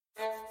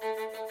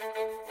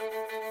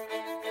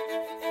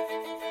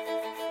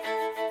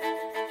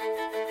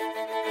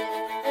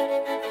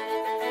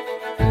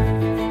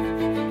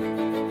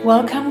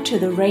Welcome to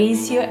the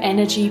Raise Your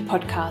Energy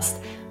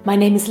podcast. My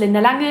name is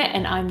Linda Lange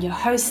and I'm your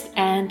host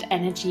and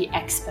energy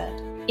expert.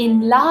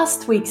 In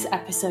last week's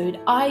episode,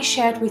 I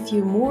shared with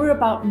you more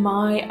about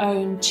my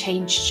own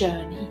change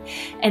journey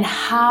and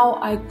how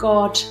I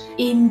got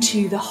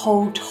into the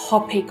whole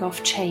topic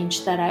of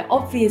change that I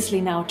obviously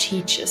now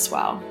teach as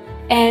well.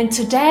 And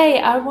today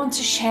I want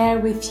to share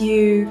with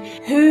you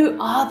who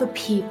are the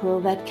people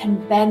that can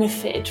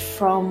benefit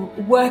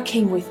from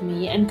working with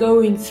me and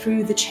going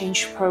through the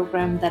change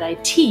program that I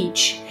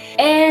teach,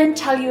 and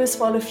tell you as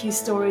well a few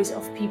stories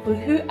of people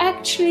who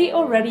actually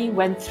already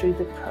went through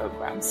the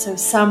program. So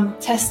some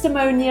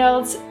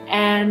testimonials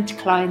and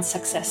client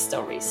success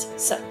stories.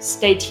 So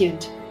stay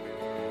tuned.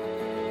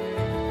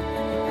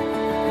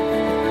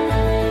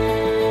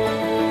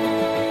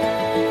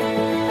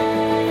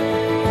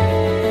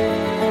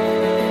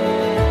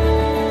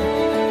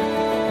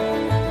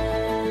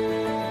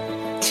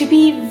 To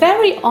be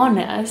very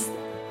honest,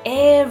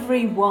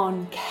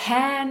 everyone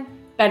can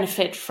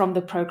benefit from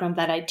the program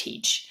that I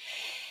teach.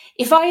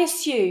 If I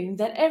assume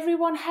that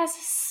everyone has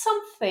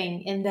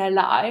something in their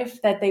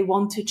life that they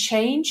want to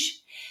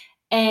change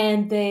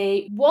and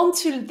they want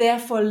to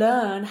therefore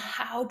learn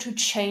how to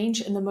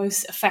change in the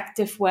most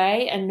effective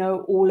way and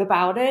know all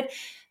about it,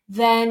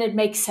 then it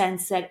makes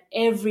sense that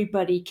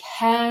everybody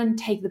can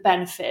take the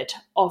benefit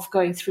of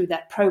going through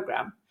that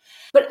program.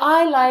 But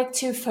I like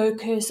to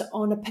focus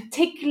on a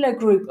particular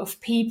group of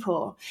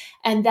people,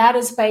 and that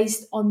is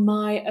based on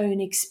my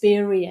own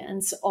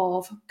experience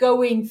of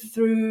going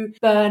through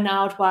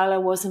burnout while I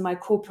was in my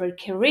corporate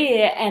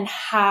career and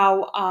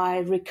how I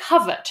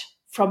recovered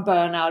from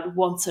burnout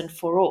once and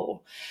for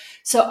all.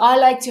 So I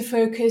like to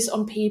focus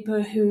on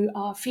people who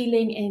are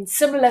feeling in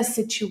similar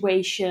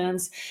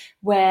situations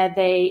where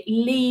they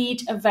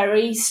lead a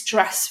very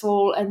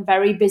stressful and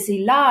very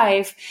busy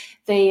life.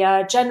 They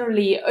are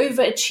generally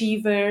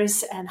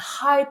overachievers and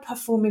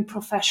high-performing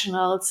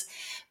professionals,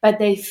 but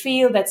they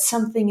feel that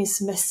something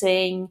is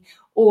missing,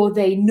 or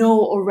they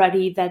know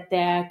already that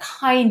they're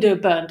kind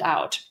of burnt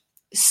out.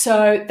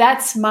 So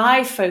that's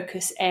my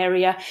focus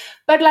area.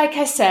 But like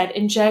I said,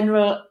 in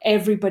general,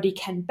 everybody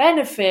can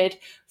benefit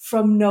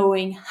from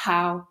knowing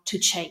how to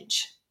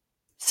change.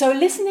 So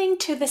listening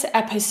to this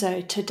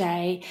episode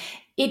today,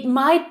 it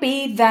might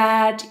be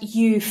that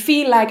you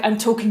feel like I'm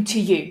talking to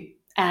you.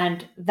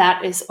 And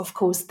that is, of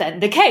course, then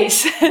the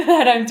case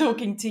that I'm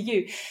talking to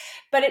you.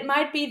 But it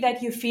might be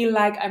that you feel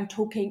like I'm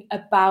talking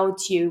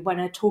about you when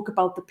I talk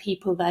about the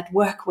people that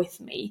work with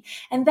me.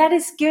 And that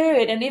is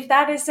good. And if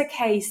that is the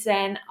case,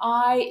 then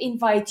I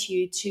invite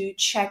you to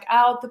check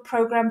out the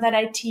program that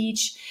I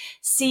teach,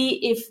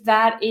 see if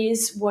that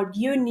is what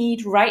you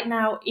need right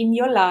now in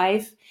your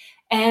life.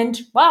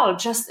 And well,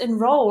 just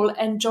enroll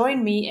and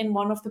join me in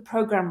one of the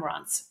program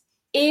runs.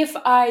 If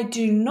I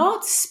do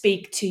not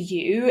speak to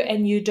you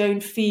and you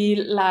don't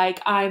feel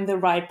like I'm the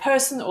right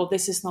person, or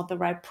this is not the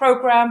right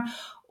program,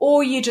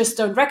 or you just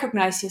don't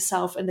recognize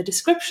yourself in the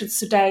descriptions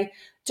today,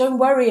 don't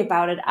worry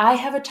about it. I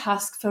have a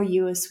task for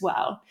you as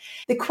well.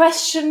 The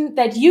question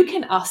that you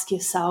can ask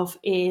yourself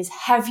is,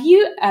 have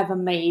you ever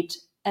made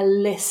a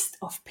list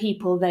of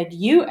people that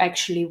you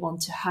actually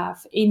want to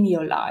have in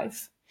your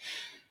life?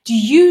 Do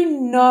you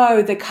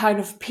know the kind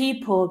of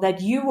people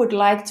that you would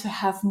like to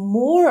have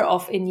more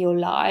of in your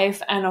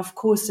life? And of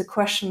course, the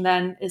question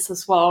then is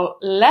as well,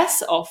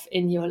 less of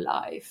in your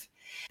life.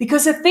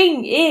 Because the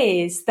thing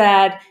is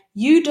that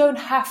you don't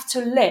have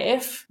to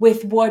live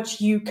with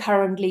what you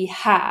currently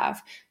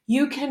have.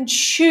 You can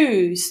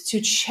choose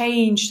to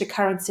change the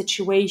current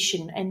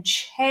situation and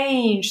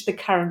change the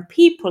current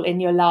people in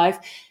your life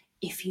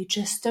if you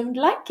just don't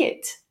like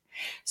it.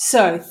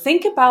 So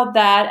think about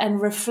that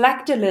and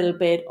reflect a little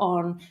bit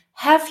on,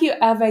 have you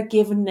ever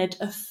given it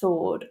a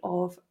thought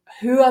of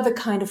who are the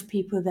kind of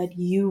people that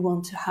you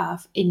want to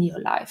have in your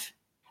life?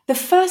 The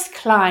first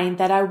client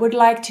that I would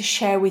like to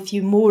share with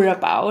you more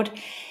about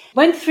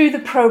went through the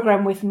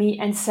program with me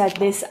and said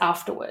this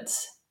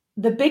afterwards.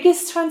 The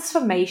biggest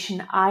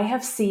transformation I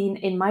have seen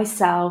in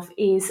myself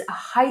is a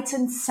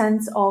heightened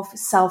sense of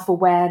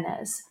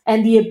self-awareness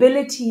and the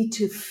ability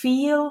to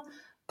feel,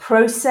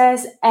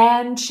 process,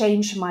 and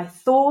change my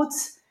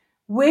thoughts,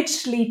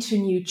 which lead to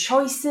new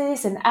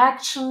choices and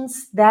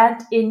actions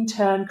that in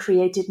turn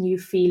created new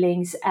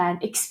feelings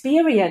and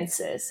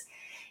experiences.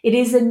 It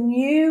is a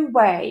new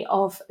way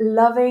of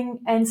loving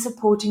and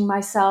supporting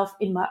myself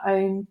in my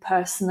own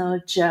personal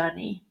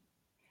journey.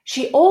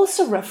 She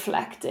also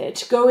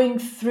reflected, going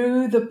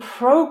through the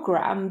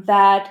program,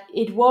 that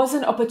it was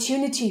an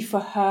opportunity for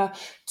her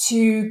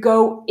to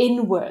go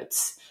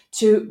inwards,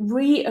 to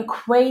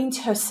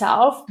reacquaint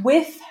herself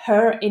with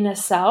her inner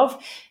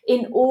self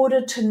in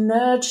order to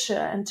nurture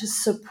and to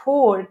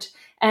support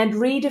and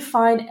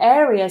redefine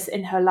areas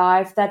in her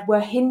life that were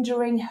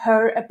hindering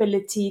her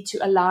ability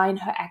to align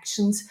her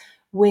actions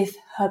with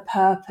her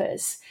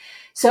purpose.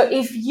 So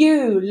if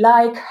you,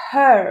 like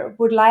her,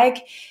 would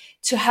like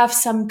to have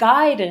some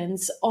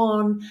guidance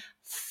on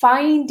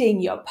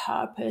finding your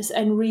purpose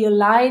and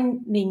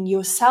realigning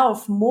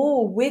yourself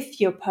more with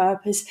your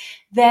purpose,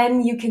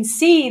 then you can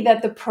see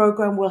that the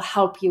program will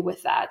help you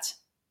with that.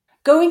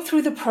 Going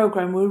through the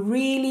program will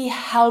really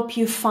help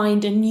you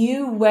find a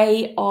new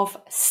way of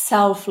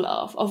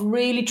self-love, of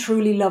really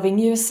truly loving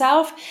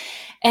yourself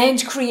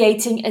and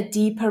creating a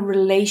deeper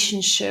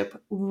relationship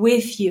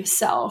with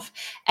yourself.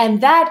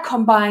 And that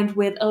combined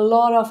with a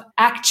lot of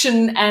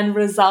action and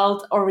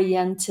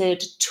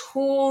result-oriented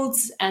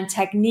tools and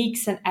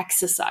techniques and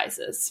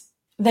exercises.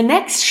 The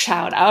next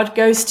shout out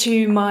goes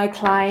to my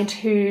client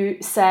who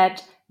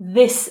said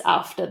this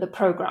after the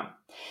program.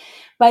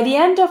 By the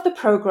end of the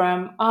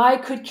program, I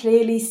could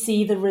clearly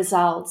see the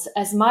results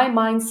as my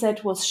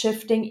mindset was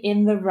shifting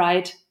in the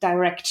right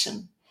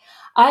direction.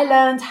 I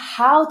learned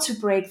how to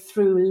break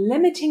through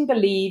limiting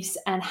beliefs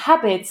and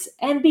habits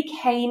and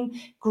became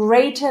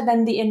greater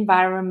than the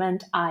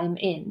environment I'm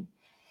in.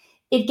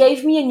 It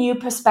gave me a new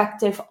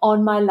perspective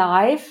on my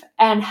life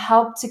and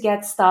helped to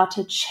get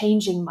started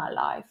changing my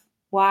life.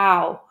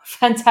 Wow,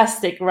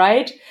 fantastic,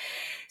 right?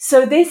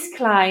 So this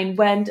client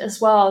went as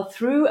well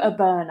through a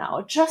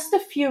burnout just a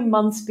few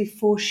months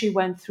before she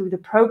went through the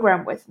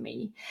program with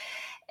me.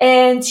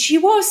 And she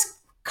was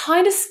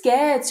kind of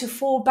scared to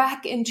fall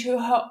back into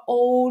her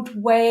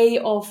old way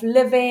of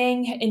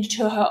living,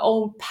 into her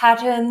old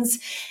patterns,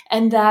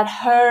 and that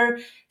her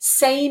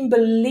same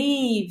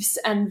beliefs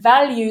and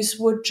values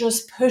would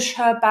just push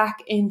her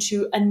back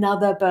into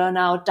another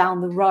burnout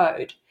down the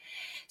road.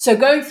 So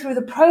going through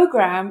the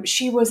program,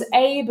 she was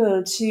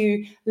able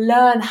to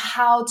learn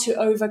how to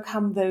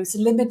overcome those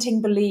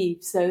limiting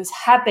beliefs, those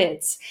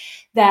habits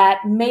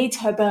that made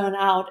her burn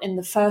out in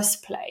the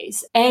first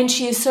place. And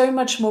she is so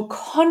much more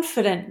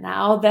confident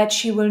now that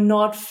she will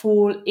not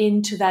fall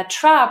into that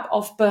trap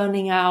of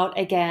burning out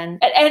again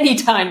at any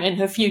time in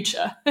her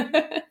future.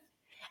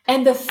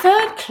 And the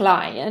third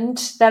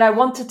client that I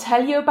want to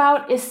tell you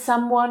about is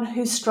someone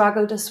who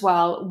struggled as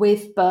well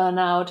with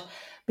burnout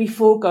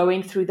before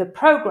going through the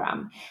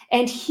program.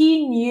 And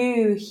he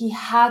knew he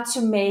had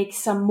to make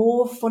some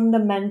more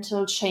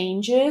fundamental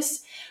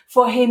changes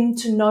for him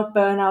to not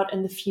burn out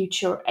in the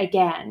future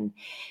again.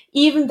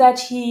 Even that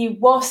he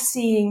was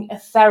seeing a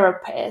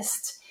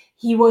therapist,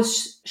 he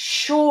was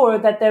sure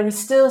that there is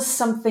still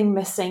something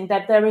missing,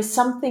 that there is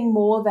something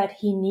more that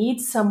he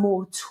needs, some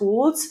more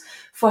tools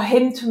for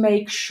him to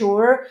make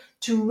sure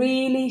to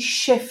really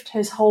shift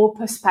his whole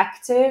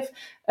perspective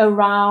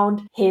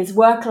around his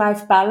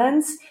work-life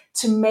balance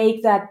to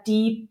make that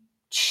deep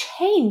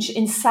change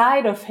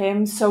inside of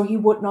him so he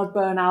would not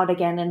burn out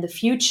again in the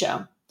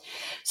future.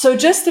 So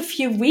just a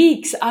few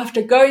weeks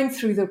after going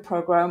through the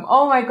program,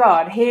 oh my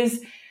God,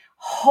 his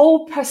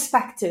whole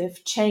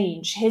perspective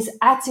changed, his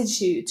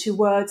attitude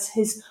towards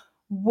his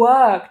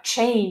work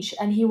changed,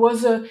 and he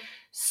was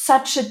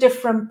such a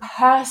different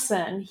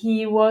person.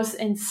 He was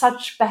in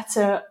such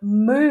better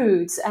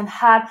moods and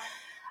had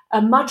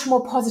a much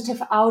more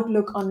positive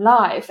outlook on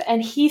life.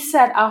 And he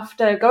said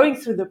after going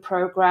through the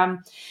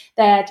program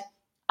that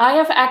I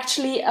have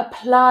actually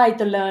applied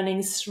the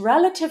learnings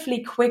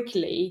relatively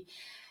quickly.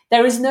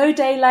 There is no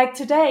day like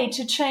today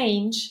to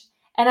change.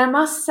 And I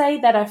must say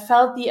that I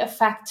felt the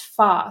effect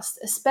fast,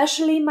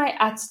 especially my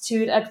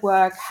attitude at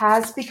work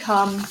has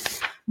become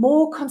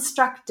more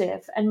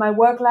constructive and my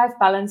work-life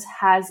balance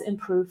has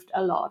improved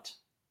a lot.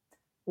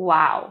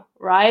 Wow,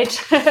 right?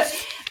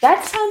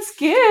 That sounds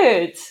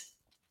good.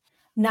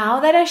 Now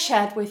that I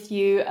shared with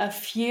you a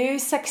few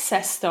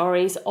success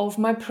stories of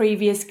my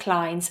previous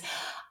clients,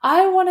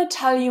 I want to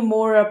tell you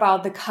more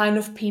about the kind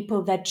of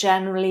people that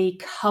generally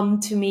come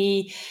to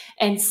me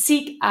and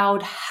seek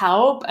out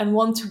help and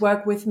want to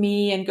work with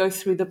me and go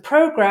through the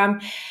program.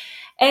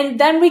 And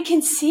then we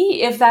can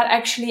see if that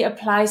actually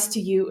applies to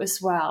you as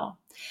well.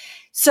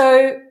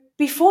 So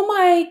before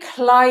my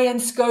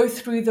clients go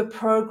through the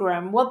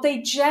program, what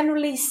they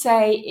generally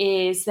say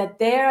is that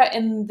they're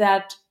in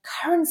that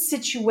current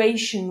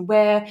situation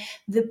where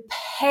the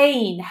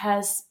pain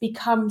has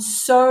become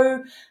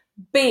so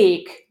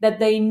big that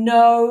they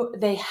know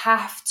they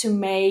have to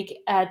make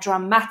a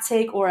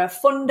dramatic or a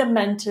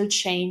fundamental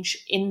change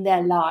in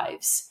their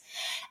lives.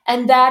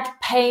 And that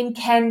pain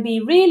can be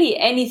really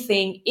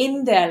anything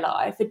in their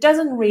life. It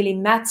doesn't really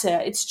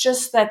matter. It's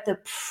just that the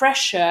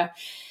pressure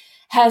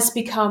has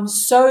become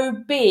so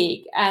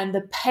big and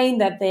the pain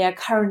that they are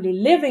currently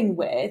living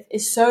with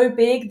is so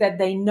big that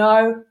they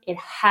know it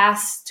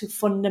has to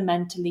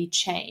fundamentally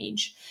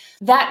change.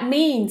 That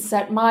means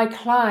that my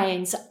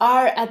clients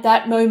are at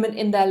that moment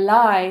in their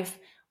life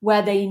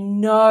where they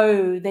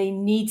know they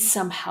need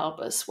some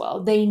help as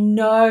well. They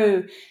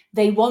know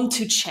they want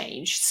to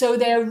change. So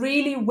they're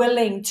really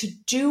willing to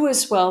do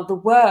as well the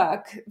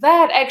work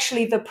that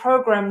actually the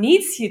program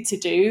needs you to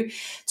do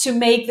to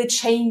make the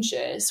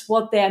changes.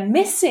 What they're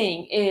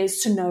missing is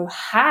to know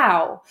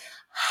how.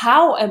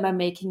 How am I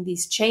making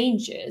these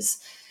changes?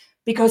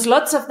 Because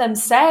lots of them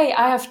say,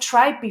 I have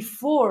tried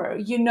before.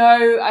 You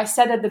know, I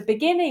said at the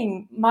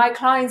beginning, my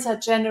clients are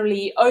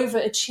generally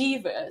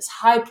overachievers,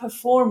 high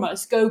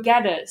performers,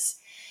 go-getters.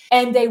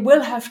 And they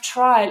will have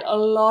tried a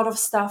lot of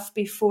stuff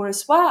before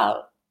as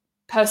well.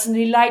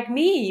 Personally, like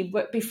me,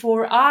 but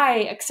before I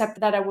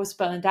accepted that I was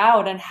burned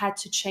out and had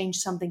to change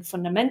something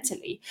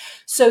fundamentally.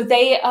 So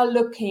they are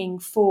looking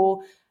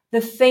for the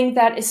thing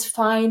that is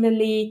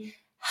finally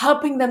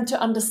helping them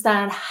to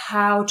understand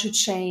how to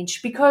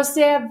change, because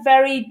they're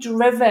very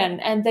driven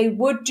and they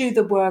would do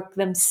the work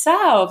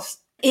themselves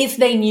if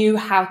they knew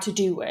how to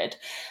do it.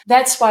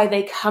 That's why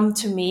they come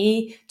to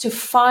me, to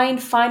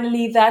find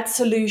finally that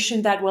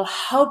solution that will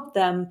help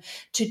them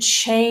to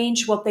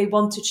change what they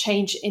want to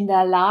change in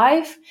their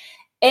life,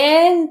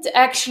 and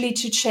actually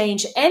to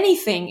change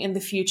anything in the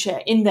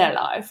future in their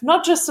life,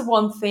 not just the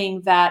one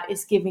thing that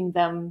is giving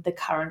them the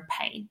current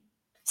pain.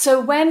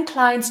 So when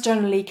clients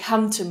generally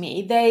come to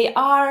me, they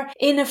are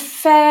in a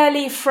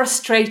fairly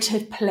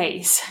frustrated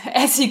place,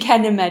 as you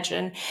can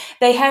imagine.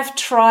 They have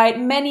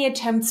tried many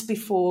attempts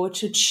before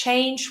to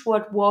change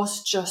what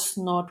was just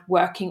not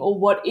working, or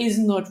what is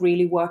not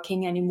really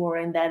working anymore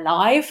in their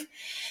life.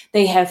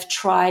 They have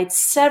tried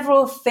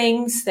several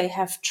things. They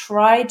have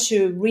tried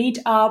to read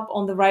up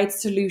on the right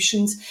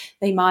solutions.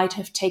 They might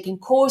have taken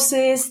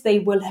courses. They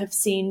will have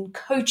seen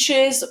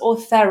coaches or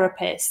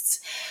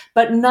therapists,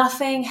 but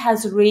nothing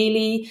has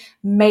really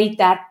made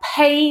that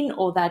pain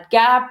or that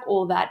gap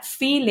or that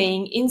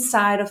feeling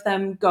inside of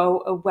them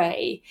go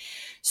away.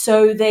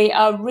 So they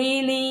are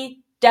really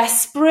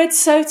desperate,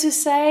 so to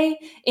say,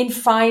 in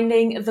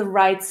finding the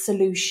right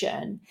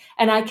solution.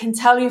 And I can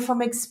tell you from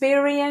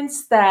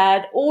experience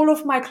that all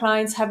of my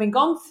clients, having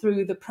gone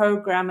through the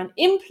program and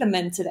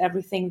implemented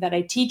everything that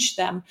I teach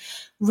them,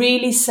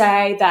 really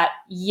say that,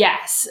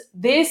 yes,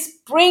 this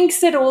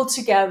brings it all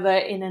together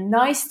in a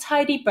nice,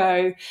 tidy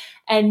bow.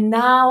 And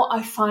now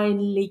I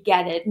finally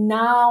get it.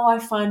 Now I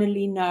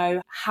finally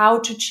know how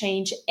to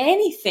change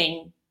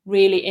anything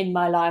really in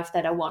my life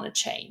that I want to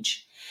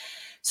change.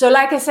 So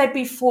like I said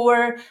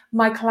before,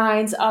 my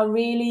clients are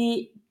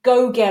really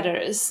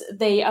go-getters.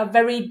 They are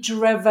very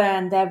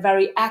driven. They're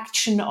very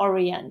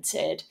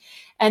action-oriented.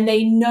 And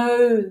they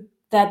know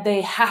that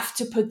they have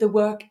to put the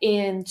work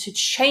in to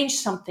change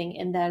something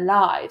in their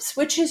lives,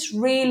 which is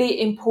really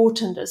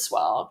important as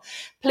well.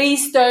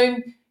 Please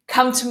don't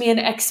come to me and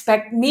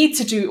expect me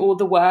to do all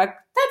the work.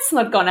 That's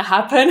not going to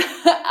happen.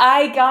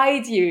 I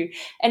guide you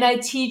and I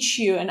teach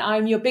you, and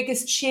I'm your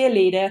biggest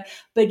cheerleader,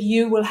 but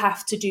you will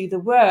have to do the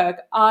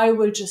work. I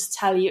will just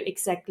tell you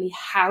exactly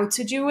how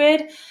to do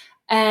it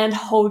and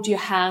hold your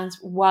hand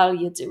while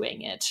you're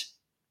doing it.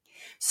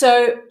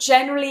 So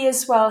generally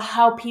as well,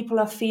 how people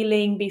are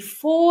feeling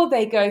before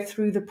they go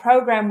through the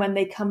program when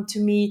they come to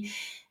me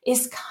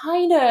is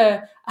kind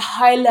of a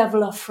high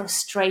level of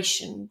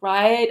frustration,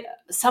 right?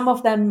 Some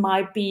of them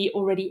might be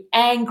already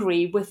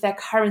angry with their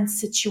current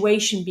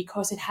situation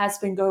because it has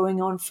been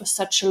going on for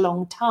such a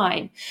long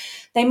time.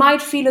 They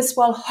might feel as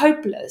well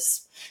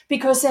hopeless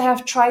because they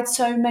have tried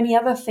so many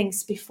other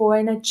things before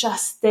and it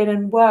just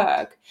didn't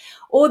work.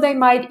 Or they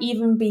might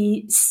even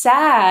be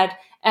sad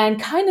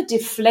and kind of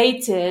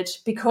deflated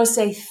because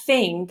they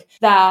think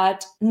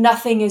that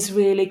nothing is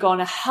really going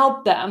to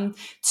help them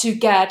to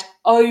get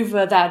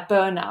over that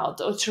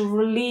burnout or to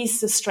release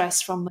the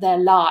stress from their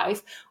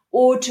life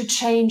or to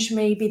change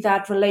maybe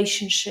that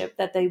relationship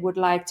that they would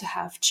like to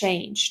have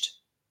changed.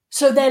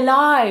 So their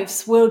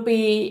lives will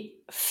be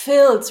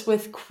filled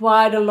with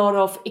quite a lot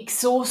of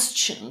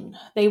exhaustion.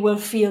 They will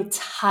feel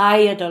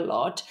tired a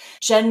lot.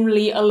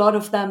 Generally, a lot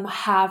of them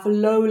have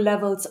low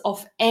levels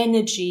of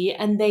energy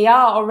and they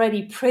are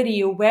already pretty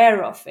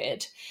aware of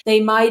it. They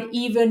might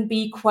even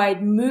be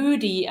quite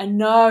moody and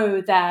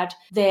know that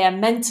their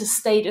mental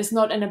state is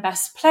not in the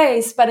best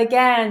place. But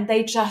again,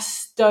 they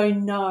just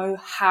don't know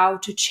how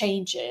to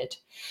change it.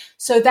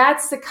 So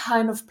that's the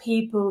kind of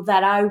people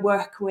that I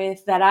work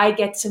with, that I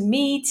get to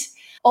meet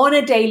on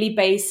a daily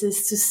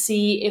basis to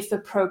see if the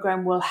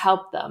program will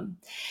help them.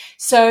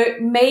 So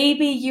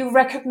maybe you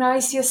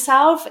recognize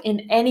yourself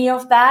in any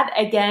of that.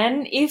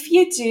 Again, if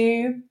you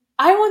do,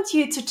 I want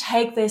you to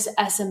take this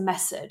as a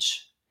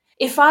message.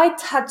 If I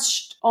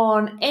touched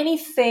on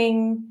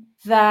anything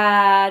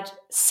that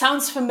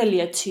sounds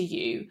familiar to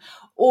you,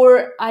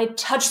 or I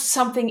touched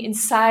something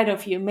inside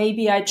of you,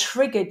 maybe I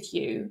triggered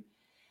you,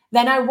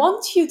 then I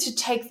want you to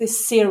take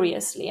this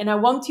seriously. And I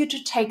want you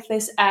to take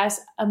this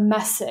as a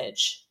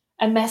message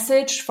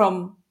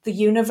from the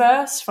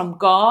universe, from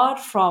God,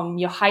 from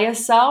your higher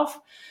self,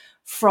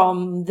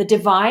 from the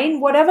divine,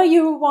 whatever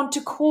you want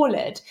to call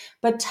it.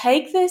 But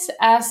take this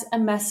as a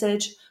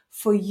message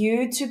for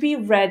you to be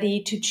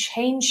ready to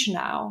change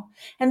now.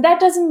 And that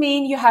doesn't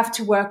mean you have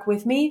to work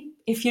with me.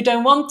 If you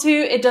don't want to,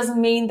 it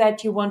doesn't mean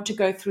that you want to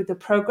go through the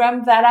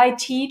program that I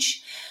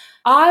teach.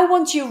 I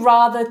want you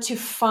rather to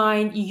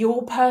find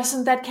your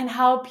person that can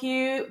help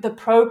you, the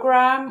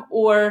program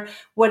or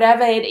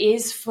whatever it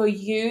is for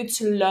you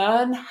to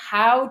learn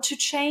how to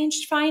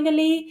change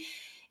finally,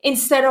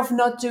 instead of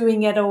not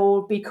doing it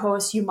all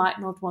because you might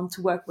not want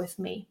to work with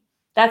me.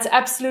 That's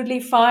absolutely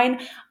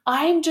fine.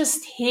 I'm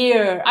just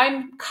here.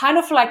 I'm kind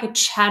of like a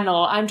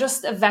channel. I'm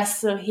just a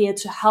vessel here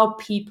to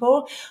help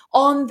people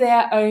on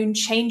their own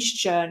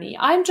change journey.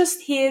 I'm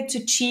just here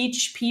to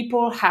teach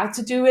people how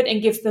to do it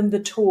and give them the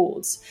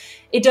tools.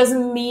 It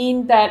doesn't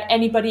mean that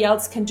anybody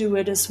else can do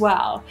it as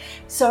well.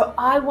 So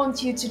I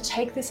want you to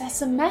take this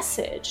as a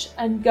message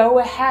and go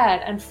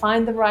ahead and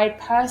find the right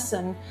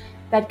person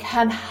that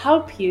can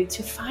help you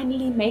to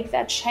finally make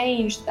that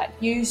change that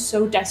you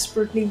so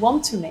desperately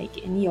want to make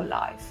in your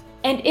life.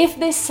 And if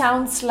this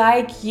sounds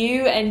like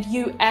you and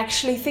you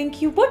actually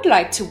think you would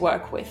like to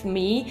work with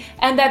me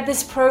and that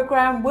this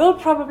program will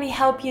probably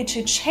help you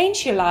to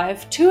change your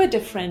life to a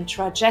different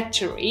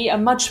trajectory, a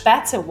much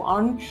better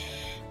one,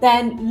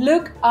 then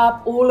look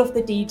up all of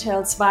the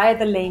details via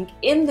the link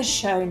in the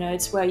show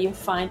notes where you'll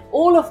find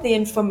all of the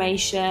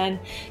information.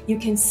 You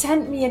can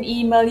send me an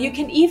email. You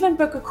can even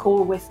book a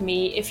call with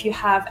me if you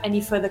have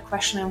any further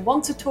question and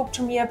want to talk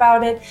to me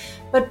about it.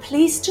 But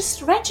please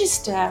just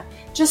register.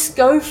 Just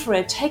go for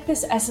it. Take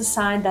this as a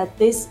sign that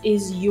this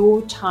is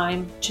your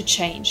time to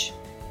change.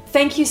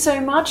 Thank you so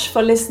much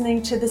for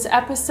listening to this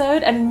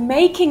episode and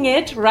making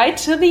it right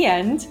to the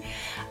end.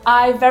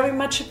 I very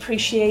much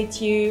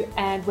appreciate you.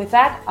 And with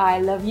that, I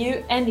love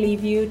you and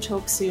leave you.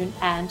 Talk soon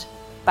and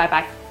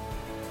bye-bye.